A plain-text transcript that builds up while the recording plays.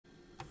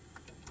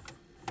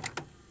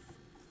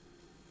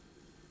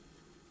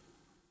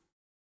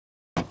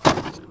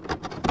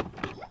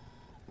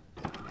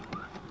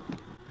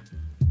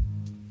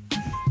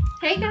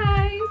Hey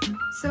guys!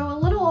 So a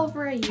little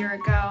over a year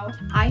ago,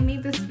 I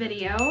made this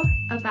video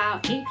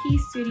about AP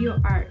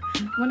Studio Art,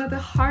 one of the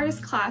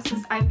hardest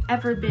classes I've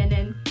ever been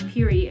in,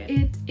 period.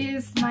 It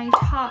is my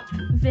top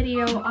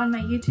video on my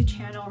YouTube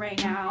channel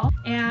right now,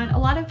 and a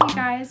lot of you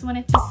guys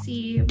wanted to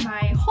see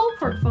my whole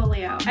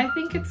portfolio. I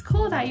think it's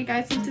cool that you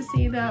guys want to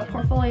see the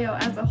portfolio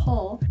as a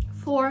whole.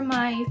 For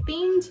my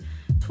themed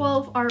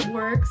 12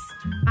 artworks,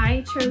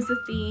 I chose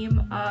the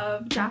theme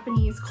of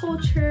Japanese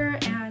culture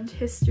and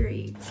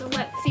history. So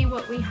let's see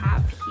what we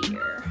have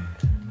here.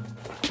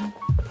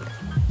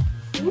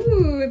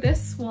 Ooh,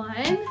 this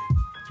one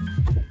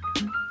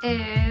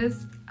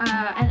is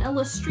an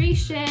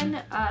illustration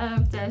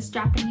of this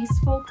Japanese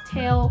folk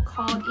tale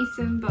called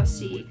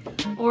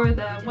Isunboshi, or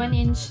the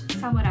one-inch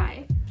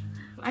samurai.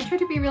 I try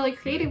to be really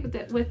creative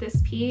with this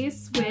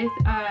piece, with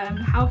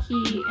how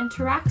he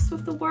interacts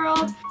with the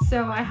world.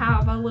 So I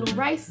have a little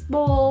rice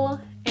bowl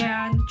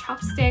and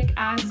chopstick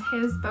as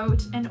his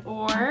boat and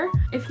oar.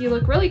 If you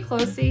look really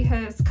closely,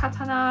 his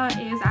katana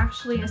is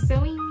actually a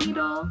sewing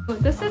needle. So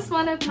this is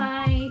one of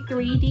my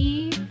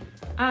 3D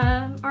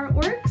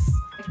artworks.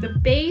 The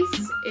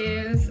base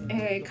is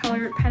a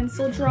colored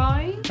pencil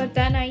drawing, but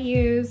then I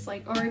use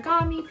like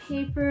origami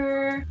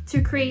paper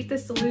to create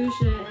this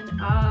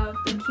illusion of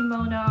the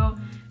kimono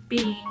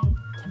being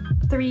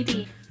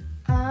 3D.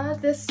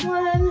 This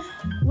one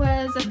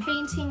was a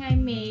painting I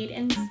made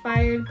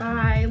inspired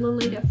by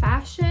Lolita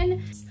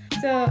fashion.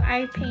 So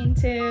I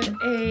painted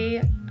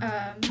a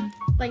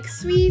like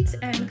sweet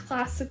and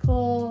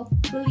classical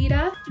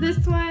Lolita. This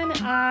one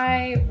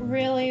I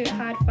really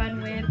had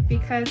fun with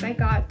because I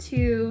got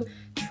to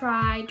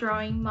try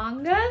drawing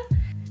manga.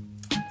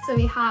 So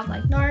we have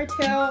like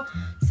Naruto,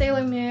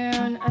 Sailor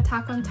Moon,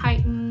 Attack on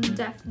Titan,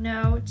 Death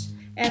Note,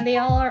 and they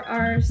all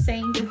are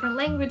saying different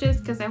languages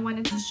because I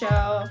wanted to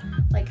show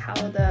like how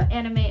the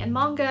anime and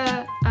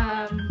manga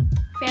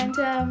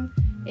fandom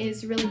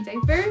is really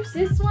diverse.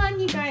 This one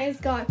you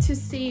guys got to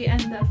see in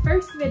the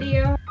first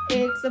video.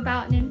 It's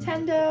about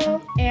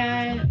Nintendo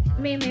and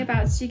mainly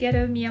about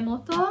Shigeru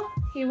Miyamoto.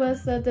 He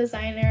was the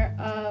designer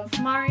of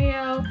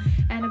Mario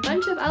and a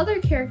bunch of other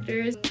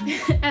characters.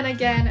 And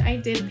again, I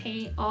did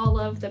paint all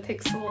of the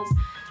pixels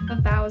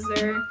of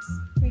Bowser.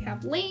 We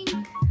have Link,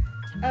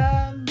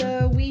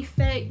 the Wii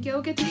Fit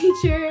yoga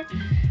teacher,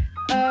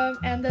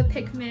 and the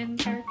Pikmin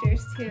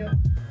characters too.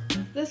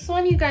 This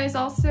one you guys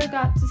also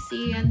got to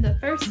see in the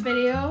first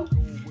video.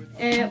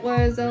 It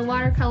was a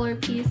watercolor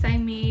piece I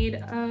made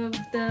of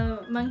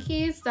the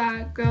monkeys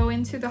that go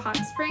into the hot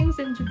springs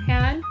in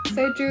Japan.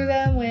 So I drew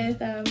them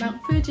with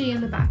Mount Fuji in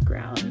the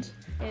background.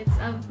 It's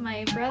of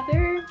my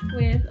brother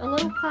with a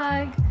little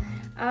pug.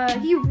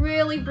 He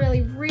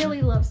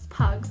really loves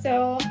pugs,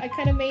 so I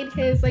kind of made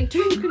his like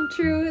dream come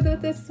true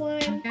with this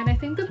one. And I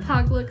think the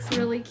pug looks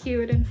really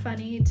cute and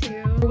funny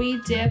too.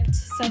 We dipped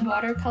some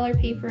watercolor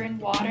paper in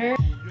water,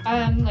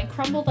 like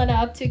crumbled it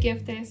up to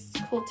give this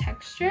cool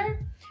texture.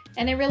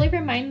 And it really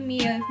reminded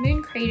me of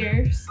moon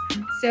craters.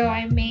 So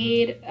I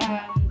made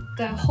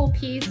the whole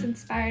piece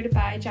inspired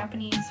by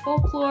Japanese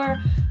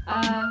folklore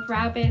of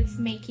rabbits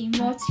making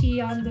mochi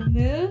on the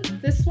moon.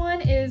 This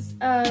one is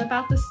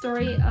about the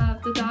story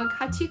of the dog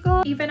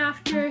Hachiko. Even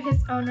after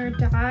his owner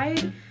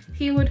died,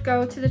 he would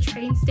go to the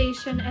train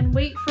station and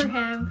wait for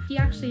him. He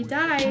actually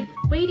died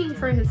waiting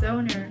for his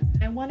owner.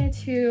 I wanted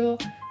to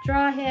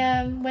draw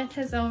him with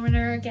his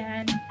owner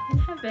again in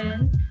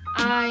heaven.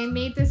 I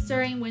made this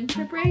during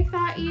winter break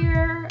that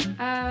year.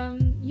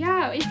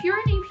 Yeah, if you're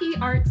an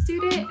AP art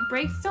student,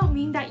 breaks don't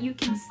mean that you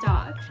can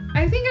stop.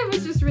 I think I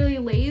was just really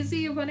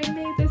lazy when I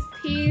made this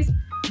piece,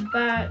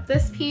 but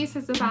this piece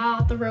is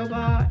about the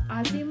robot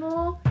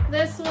Azimo.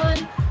 This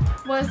one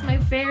was my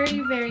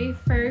very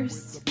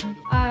first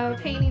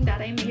painting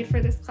that I made for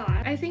this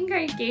class. I think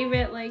I gave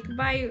it like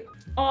my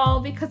all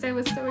because I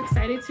was so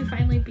excited to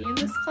finally be in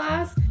this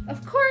class.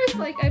 Of course,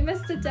 like I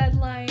missed the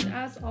deadline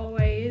as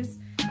always,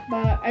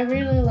 but I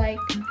really like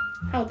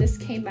how this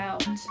came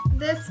out.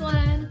 This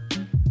one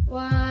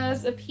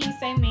was a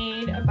piece I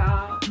made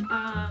about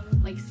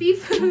like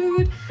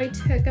seafood. I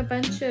took a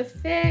bunch of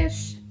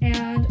fish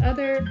and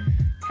other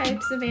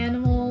types of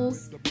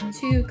animals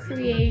to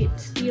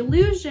create the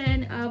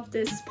illusion of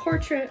this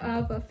portrait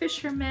of a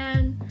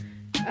fisherman,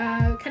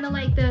 kind of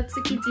like the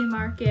Tsukiji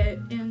market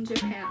in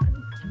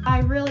Japan.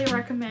 I really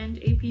recommend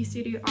AP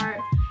Studio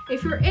Art.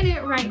 If you're in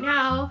it right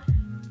now,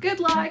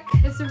 good luck.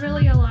 It's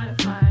really a lot of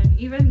fun,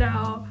 even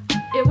though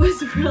it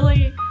was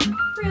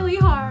really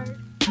hard.